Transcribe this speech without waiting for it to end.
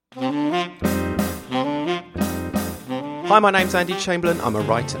Hi, my name's Andy Chamberlain. I'm a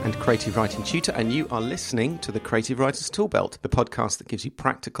writer and creative writing tutor, and you are listening to the Creative Writer's Toolbelt, the podcast that gives you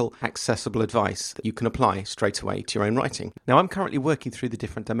practical, accessible advice that you can apply straight away to your own writing. Now, I'm currently working through the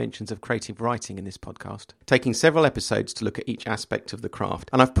different dimensions of creative writing in this podcast, taking several episodes to look at each aspect of the craft,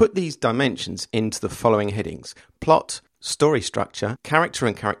 and I've put these dimensions into the following headings: plot, story structure, character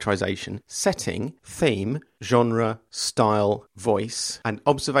and characterization, setting, theme, genre, style, voice, and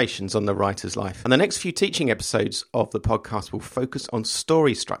observations on the writer's life. And the next few teaching episodes of the podcast will focus on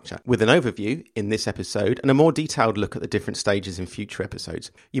story structure, with an overview in this episode and a more detailed look at the different stages in future episodes.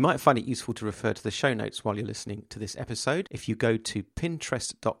 You might find it useful to refer to the show notes while you're listening to this episode. If you go to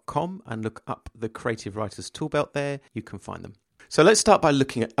pinterest.com and look up the Creative Writer's Toolbelt there, you can find them. So let's start by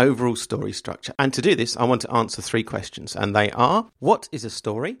looking at overall story structure. And to do this, I want to answer three questions. And they are: what is a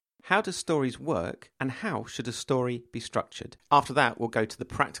story? How do stories work? And how should a story be structured? After that, we'll go to the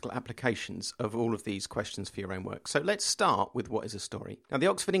practical applications of all of these questions for your own work. So let's start with what is a story. Now, the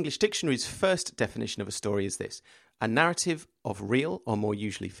Oxford English Dictionary's first definition of a story is this: a narrative of real, or more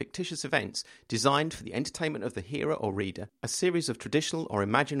usually fictitious, events designed for the entertainment of the hearer or reader, a series of traditional or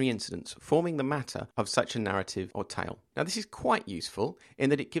imaginary incidents forming the matter of such a narrative or tale. Now, this is quite useful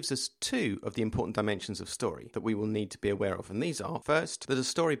in that it gives us two of the important dimensions of story that we will need to be aware of, and these are: first, that a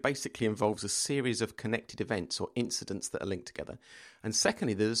story basically involves a series of connected events or incidents that are linked together, and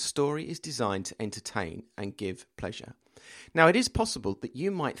secondly, that a story is designed to entertain and give pleasure. Now, it is possible that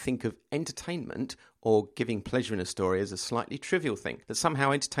you might think of entertainment or giving pleasure in a story as a slightly trivial thing, that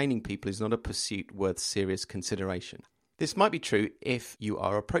somehow entertaining people is not a pursuit worth serious consideration. This might be true if you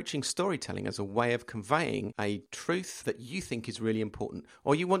are approaching storytelling as a way of conveying a truth that you think is really important,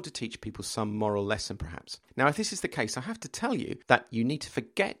 or you want to teach people some moral lesson perhaps. Now, if this is the case, I have to tell you that you need to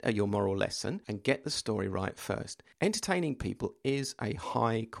forget your moral lesson and get the story right first. Entertaining people is a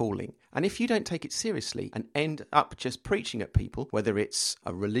high calling, and if you don't take it seriously and end up just preaching at people, whether it's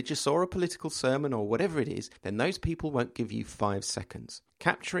a religious or a political sermon or whatever it is, then those people won't give you 5 seconds.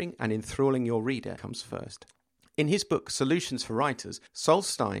 Capturing and enthralling your reader comes first. In his book, Solutions for Writers, Sol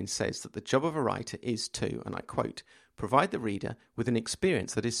Stein says that the job of a writer is to, and I quote, provide the reader with an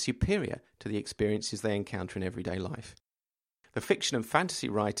experience that is superior to the experiences they encounter in everyday life. The fiction and fantasy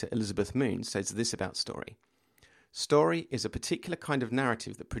writer Elizabeth Moon says this about story: story is a particular kind of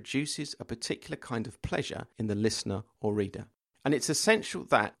narrative that produces a particular kind of pleasure in the listener or reader. And it's essential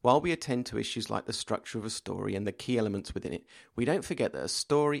that, while we attend to issues like the structure of a story and the key elements within it, we don't forget that a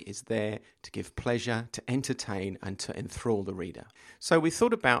story is there to give pleasure, to entertain, and to enthrall the reader. So we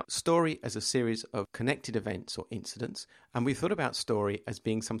thought about story as a series of connected events or incidents, and we thought about story as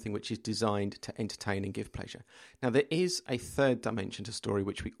being something which is designed to entertain and give pleasure. Now, there is a third dimension to story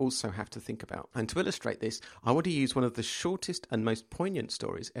which we also have to think about. And to illustrate this, I want to use one of the shortest and most poignant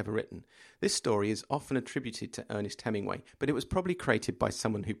stories ever written. This story is often attributed to Ernest Hemingway, but it was probably created by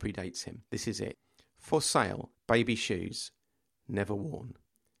someone who predates him. This is it. For sale, baby shoes, never worn.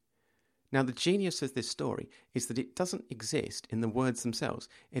 Now, the genius of this story is that it doesn't exist in the words themselves.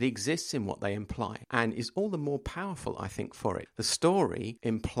 It exists in what they imply, and is all the more powerful, I think, for it. The story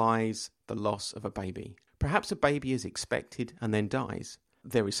implies the loss of a baby. Perhaps a baby is expected and then dies.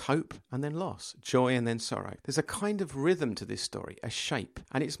 There is hope and then loss, joy and then sorrow. There's a kind of rhythm to this story, a shape,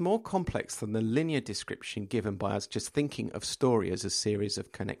 and it's more complex than the linear description given by us just thinking of story as a series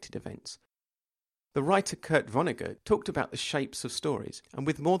of connected events. The writer Kurt Vonnegut talked about the shapes of stories, and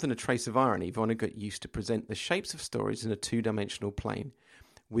with more than a trace of irony, Vonnegut used to present the shapes of stories in a two-dimensional plane,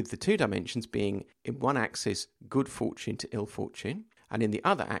 with the two dimensions being, in one axis, good fortune to ill fortune, and in the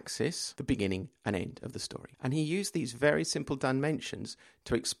other axis, the beginning and end of the story. And he used these very simple dimensions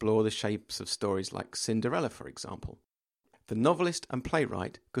to explore the shapes of stories like Cinderella, for example. The novelist and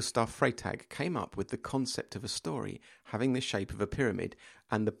playwright Gustav Freytag came up with the concept of a story having the shape of a pyramid,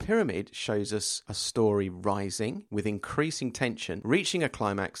 and the pyramid shows us a story rising with increasing tension, reaching a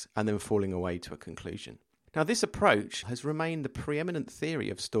climax, and then falling away to a conclusion. Now, this approach has remained the preeminent theory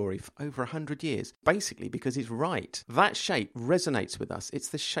of story for over 100 years, basically because it's right. That shape resonates with us. It's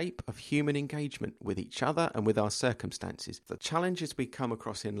the shape of human engagement with each other and with our circumstances. The challenges we come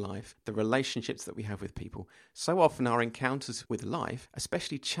across in life, the relationships that we have with people. So often our encounters with life,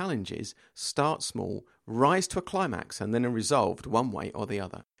 especially challenges, start small, rise to a climax, and then are resolved one way or the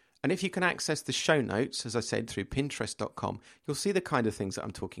other. And if you can access the show notes, as I said, through pinterest.com, you'll see the kind of things that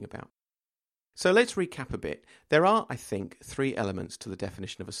I'm talking about. So let's recap a bit. There are, I think, 3 elements to the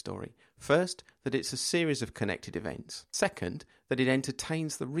definition of a story. First, that it's a series of connected events. Second, that it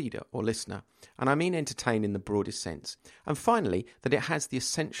entertains the reader or listener, and I mean entertain in the broadest sense. And finally, that it has the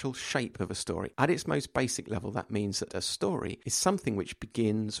essential shape of a story. At its most basic level, that means that a story is something which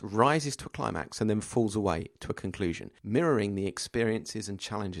begins, rises to a climax, and then falls away to a conclusion, mirroring the experiences and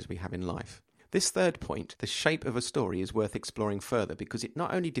challenges we have in life. This third point, the shape of a story, is worth exploring further because it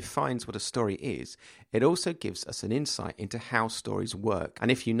not only defines what a story is, it also gives us an insight into how stories work. And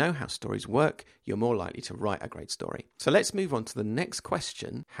if you know how stories work, you're more likely to write a great story. So let's move on to the next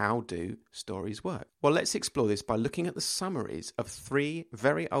question. How do stories work? Well, let's explore this by looking at the summaries of 3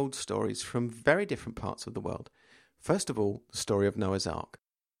 very old stories from very different parts of the world. First of all, the story of Noah's Ark.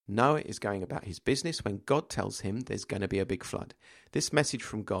 Noah is going about his business when God tells him there's going to be a big flood. This message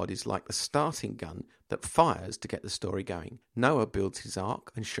from God is like the starting gun that fires to get the story going. Noah builds his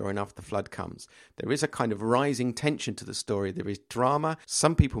ark, and sure enough, the flood comes. There is a kind of rising tension to the story. There is drama.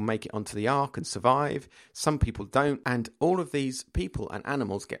 Some people make it onto the ark and survive. Some people don't. And all of these people and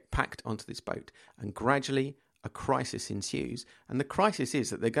animals get packed onto this boat. And gradually, a crisis ensues, and the crisis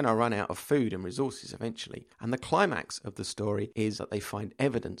is that they're going to run out of food and resources eventually. And the climax of the story is that they find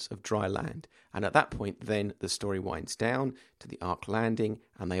evidence of dry land. And at that point, then the story winds down to the ark landing,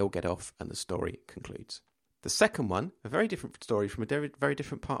 and they all get off, and the story concludes. The second one, a very different story from a very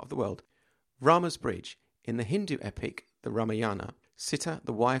different part of the world. Rama's Bridge. In the Hindu epic, the Ramayana, Sita,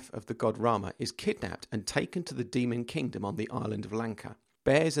 the wife of the god Rama, is kidnapped and taken to the demon kingdom on the island of Lanka.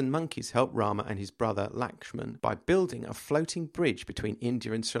 Bears and monkeys help Rama and his brother Lakshman by building a floating bridge between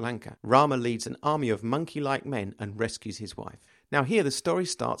India and Sri Lanka. Rama leads an army of monkey-like men and rescues his wife. Now here the story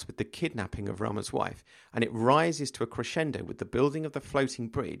starts with the kidnapping of Rama's wife, and it rises to a crescendo with the building of the floating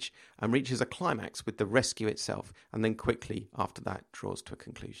bridge and reaches a climax with the rescue itself, and then quickly after that draws to a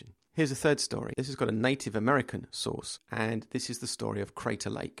conclusion. Here's a third story. This has got a Native American source, and this is the story of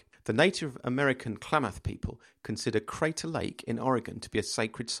Crater Lake. The Native American Klamath people consider Crater Lake in Oregon to be a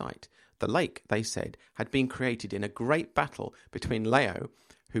sacred site. The lake, they said, had been created in a great battle between Leo,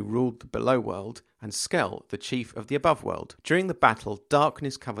 who ruled the below world, and Skell, the chief of the above world. During the battle,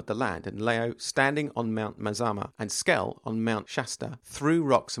 darkness covered the land, and Leo, standing on Mount Mazama, and Skell on Mount Shasta, threw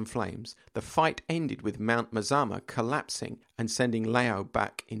rocks and flames. The fight ended with Mount Mazama collapsing and sending Leo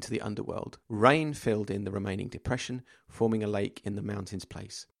back into the underworld. Rain filled in the remaining depression, forming a lake in the mountain's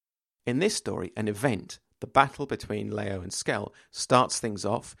place. In this story, an event, the battle between Leo and Skell, starts things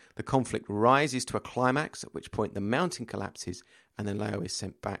off. The conflict rises to a climax, at which point the mountain collapses, and then Leo is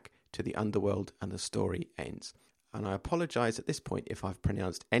sent back to the underworld, and the story ends. And I apologise at this point if I've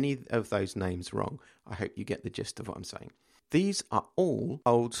pronounced any of those names wrong. I hope you get the gist of what I'm saying. These are all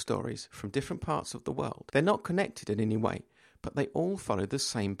old stories from different parts of the world. They're not connected in any way, but they all follow the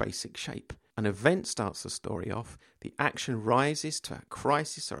same basic shape. An event starts the story off, the action rises to a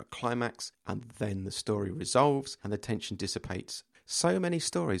crisis or a climax, and then the story resolves and the tension dissipates. So many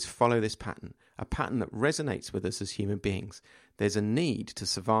stories follow this pattern, a pattern that resonates with us as human beings. There's a need to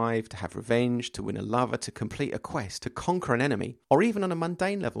survive, to have revenge, to win a lover, to complete a quest, to conquer an enemy. Or even on a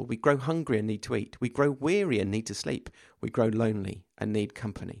mundane level, we grow hungry and need to eat. We grow weary and need to sleep. We grow lonely and need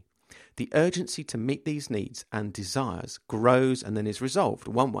company. The urgency to meet these needs and desires grows and then is resolved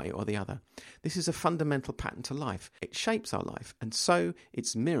one way or the other. This is a fundamental pattern to life. It shapes our life, and so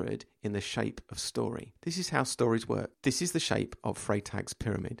it's mirrored in the shape of story. This is how stories work. This is the shape of Freytag's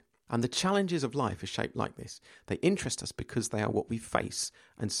pyramid. And the challenges of life are shaped like this. They interest us because they are what we face,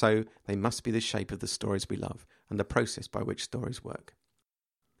 and so they must be the shape of the stories we love and the process by which stories work.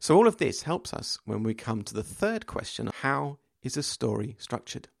 So all of this helps us when we come to the third question: how is a story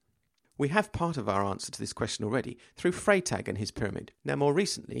structured? We have part of our answer to this question already through Freytag and his pyramid. Now, more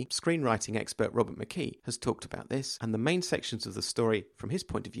recently, screenwriting expert Robert McKee has talked about this, and the main sections of the story from his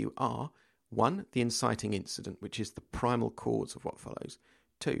point of view are: 1. The inciting incident, which is the primal cause of what follows.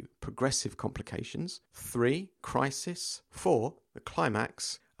 2. Progressive complications. 3. Crisis. 4. The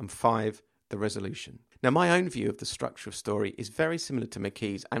climax. And 5. The resolution. Now, my own view of the structure of story is very similar to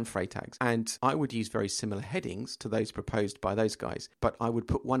McKee's and Freytag's, and I would use very similar headings to those proposed by those guys, but I would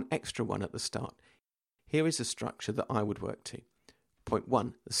put one extra one at the start. Here is a structure that I would work to. Point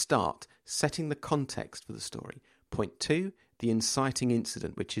 1, the start, setting the context for the story. Point 2, the inciting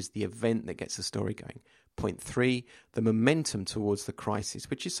incident, which is the event that gets the story going. Point 3, the momentum towards the crisis,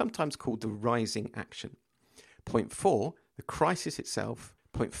 which is sometimes called the rising action. Point 4, the crisis itself.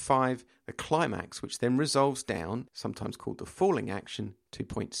 Point 5, the climax, which then resolves down, sometimes called the falling action, to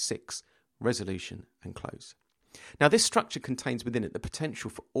point 6, resolution and close. Now, this structure contains within it the potential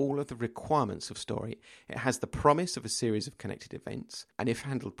for all of the requirements of story. It has the promise of a series of connected events, and if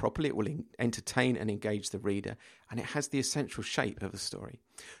handled properly, it will entertain and engage the reader, and it has the essential shape of a story.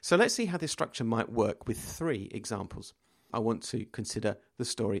 So let's see how this structure might work with 3 examples. I want to consider the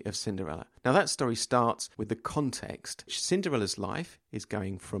story of Cinderella. Now, that story starts with the context. Cinderella's life is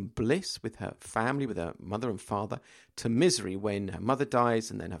going from bliss with her family, with her mother and father, to misery when her mother dies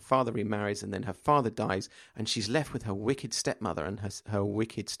and then her father remarries and then her father dies and she's left with her wicked stepmother and her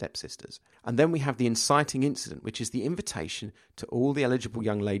wicked stepsisters. And then we have the inciting incident, which is the invitation to all the eligible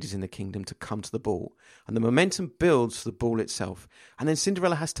young ladies in the kingdom to come to the ball. And the momentum builds to the ball itself. And then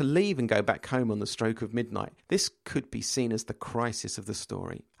Cinderella has to leave and go back home on the stroke of midnight. This could be seen as the crisis of the story.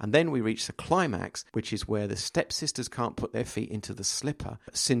 And then we reach the climax, which is where the stepsisters can't put their feet into the slipper,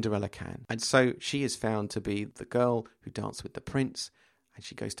 but Cinderella can. And so she is found to be the girl who danced with the prince, and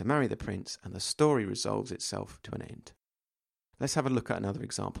she goes to marry the prince, and the story resolves itself to an end. Let's have a look at another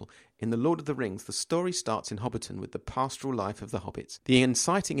example. In The Lord of the Rings, the story starts in Hobbiton with the pastoral life of the hobbits. The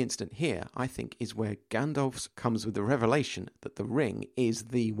inciting incident here, I think, is where Gandalf comes with the revelation that the ring is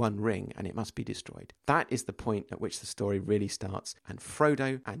the one ring and it must be destroyed. That is the point at which the story really starts, and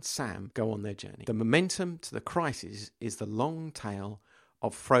Frodo and Sam go on their journey. The momentum to the crisis is the long tale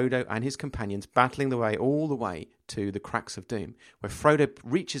of Frodo and his companions battling the way all the way to the cracks of doom, where Frodo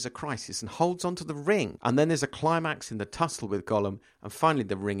reaches a crisis and holds onto the ring. And then there's a climax in the tussle with Gollum, and finally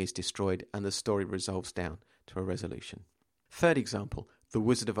the ring is destroyed and the story resolves down to a resolution. 3rd example, The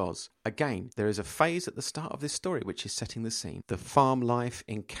Wizard of Oz. Again, there is a phase at the start of this story which is setting the scene. The farm life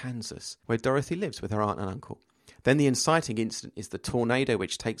in Kansas, where Dorothy lives with her aunt and uncle. Then the inciting incident is the tornado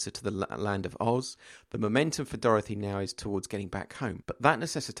which takes her to the land of Oz. The momentum for Dorothy now is towards getting back home, but that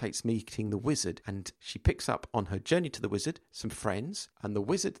necessitates meeting the wizard, and she picks up on her journey to the wizard some friends, and the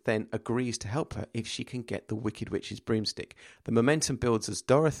wizard then agrees to help her if she can get the Wicked Witch's broomstick. The momentum builds as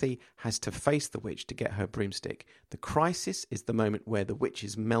Dorothy has to face the witch to get her broomstick. The crisis is the moment where the witch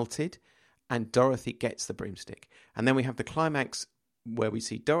is melted and Dorothy gets the broomstick. And then we have the climax where we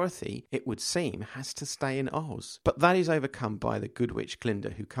see Dorothy, it would seem, has to stay in Oz. But that is overcome by the good witch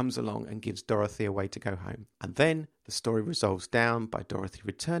Glinda, who comes along and gives Dorothy a way to go home. And then the story resolves down by Dorothy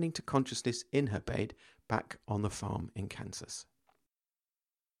returning to consciousness in her bed back on the farm in Kansas.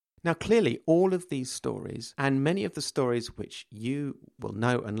 Now, clearly, all of these stories, and many of the stories which you will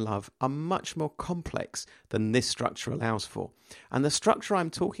know and love, are much more complex than this structure allows for. And the structure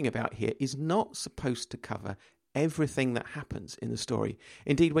I'm talking about here is not supposed to cover everything that happens in the story.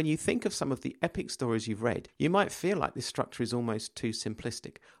 Indeed, when you think of some of the epic stories you've read, you might feel like this structure is almost too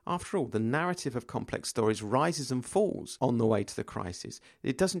simplistic. After all, the narrative of complex stories rises and falls on the way to the crisis.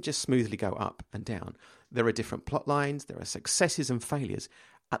 It doesn't just smoothly go up and down. There are different plot lines, there are successes and failures.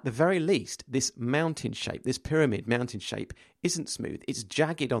 At the very least, this mountain shape, this pyramid mountain shape, isn't smooth. It's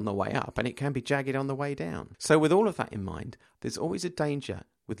jagged on the way up, and it can be jagged on the way down. So with all of that in mind, there's always a danger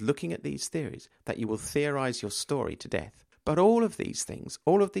with looking at these theories that you will theorize your story to death. But all of these things,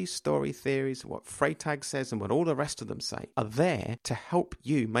 all of these story theories, what Freytag says and what all the rest of them say, are there to help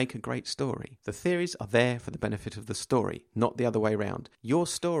you make a great story. The theories are there for the benefit of the story, not the other way around. Your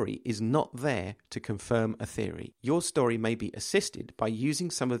story is not there to confirm a theory. Your story may be assisted by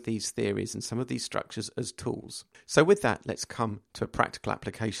using some of these theories and some of these structures as tools. So with that, let's come to a practical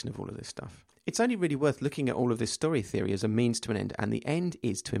application of all of this stuff. It's only really worth looking at all of this story theory as a means to an end, and the end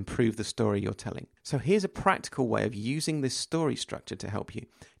is to improve the story you're telling. So here's a practical way of using this story structure to help you.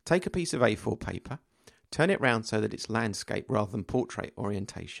 Take a piece of A4 paper, turn it round so that it's landscape rather than portrait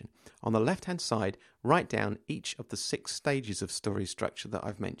orientation. On the left-hand side, write down each of the 6 stages of story structure that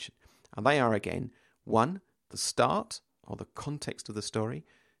I've mentioned. And they are, again, 1, the start or the context of the story.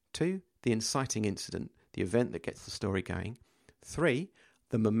 2, the inciting incident, the event that gets the story going. 3,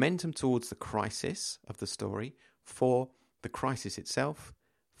 the momentum towards the crisis of the story. 4, the crisis itself.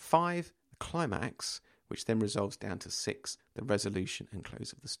 5, the climax, which then resolves down to 6, the resolution and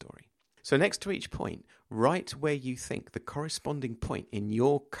close of the story. So next to each point, write where you think the corresponding point in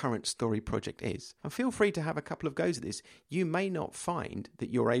your current story project is. And feel free to have a couple of goes at this. You may not find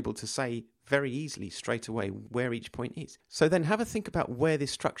that you're able to say very easily straight away where each point is. So then have a think about where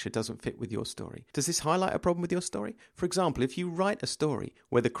this structure doesn't fit with your story. Does this highlight a problem with your story? For example, if you write a story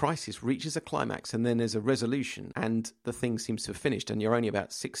where the crisis reaches a climax and then there's a resolution and the thing seems to have finished and you're only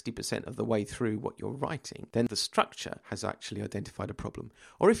about 60% of the way through what you're writing, then the structure has actually identified a problem.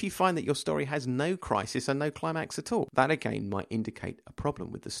 Or if you find that your story has no crisis and no climax at all, that again might indicate a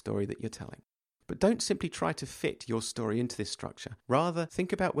problem with the story that you're telling. But don't simply try to fit your story into this structure. Rather,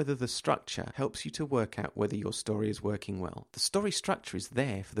 think about whether the structure helps you to work out whether your story is working well. The story structure is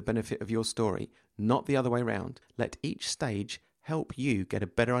there for the benefit of your story, not the other way around. Let each stage help you get a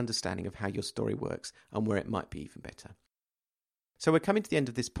better understanding of how your story works and where it might be even better. So we're coming to the end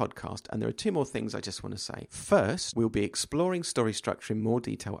of this podcast, and there are two more things I just want to say. First, we'll be exploring story structure in more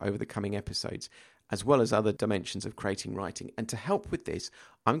detail over the coming episodes, as well as other dimensions of creating writing. And to help with this,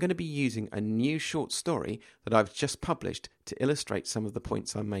 I'm going to be using a new short story that I've just published to illustrate some of the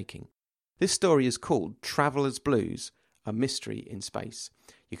points I'm making. This story is called Traveler's Blues, a Mystery in Space.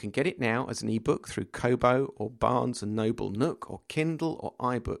 You can get it now as an ebook through Kobo or Barnes & Noble Nook or Kindle or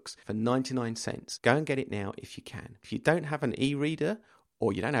iBooks for 99 cents. Go and get it now if you can. If you don't have an e-reader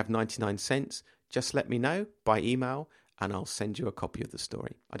or you don't have 99 cents, just let me know by email and I'll send you a copy of the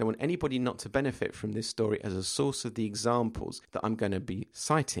story. I don't want anybody not to benefit from this story as a source of the examples that I'm going to be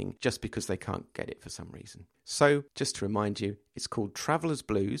citing just because they can't get it for some reason. So, just to remind you, it's called Traveler's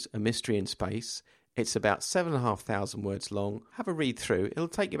Blues, a Mystery in Space. It's about 7,500 words long. Have a read through. It'll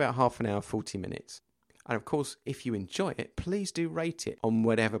take you about half an hour, 40 minutes. And of course, if you enjoy it, please do rate it on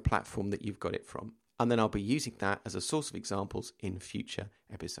whatever platform that you've got it from. And then I'll be using that as a source of examples in future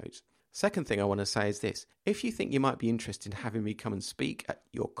episodes. Second thing I want to say is this. If you think you might be interested in having me come and speak at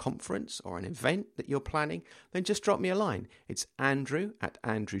your conference or an event that you're planning, then just drop me a line. It's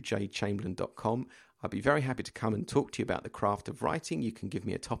andrew@andrewjchamberlain.com. I'd be very happy to come and talk to you about the craft of writing. You can give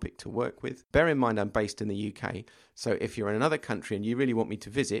me a topic to work with. Bear in mind I'm based in the UK, so if you're in another country and you really want me to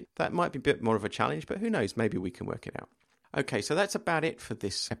visit, that might be a bit more of a challenge, but who knows, maybe we can work it out. Okay, so that's about it for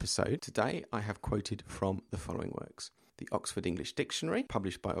this episode. Today I have quoted from the following works. The Oxford English Dictionary,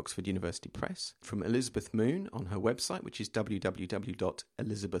 published by Oxford University Press, from Elizabeth Moon on her website, which is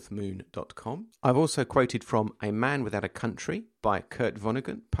www.elizabethmoon.com. I've also quoted from A Man Without a Country by Kurt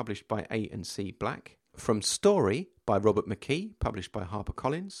Vonnegut, published by A&C Black, from Story by Robert McKee, published by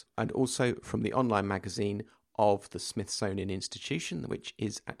HarperCollins, and also from the online magazine of the Smithsonian Institution, which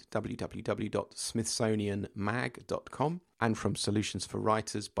is at www.smithsonianmag.com, and from Solutions for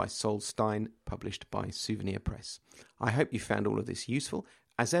Writers by Sol Stein, published by Souvenir Press. I hope you found all of this useful.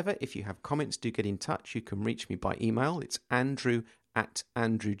 As ever, if you have comments, do get in touch. You can reach me by email. It's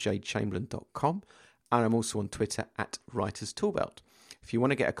andrew@andrewjchamberlain.com, and I'm also on Twitter @WritersToolbelt. If you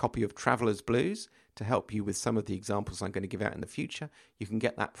want to get a copy of Traveler's Blues to help you with some of the examples I'm going to give out in the future, you can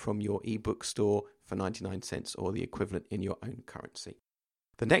get that from your ebook store for 99 cents or the equivalent in your own currency.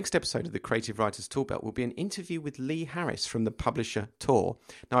 The next episode of the Creative Writers Toolbelt will be an interview with Lee Harris from the publisher Tor.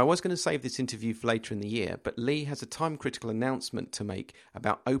 Now, I was going to save this interview for later in the year, but Lee has a time-critical announcement to make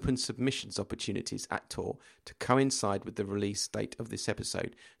about open submissions opportunities at Tor to coincide with the release date of this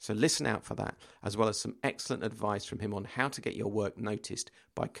episode. So listen out for that, as well as some excellent advice from him on how to get your work noticed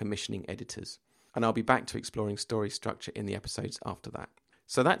by commissioning editors. And I'll be back to exploring story structure in the episodes after that.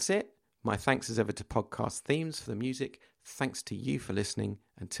 So that's it. My thanks as ever to Podcast Themes for the music. Thanks to you for listening.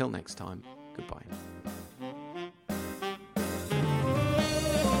 Until next time, goodbye.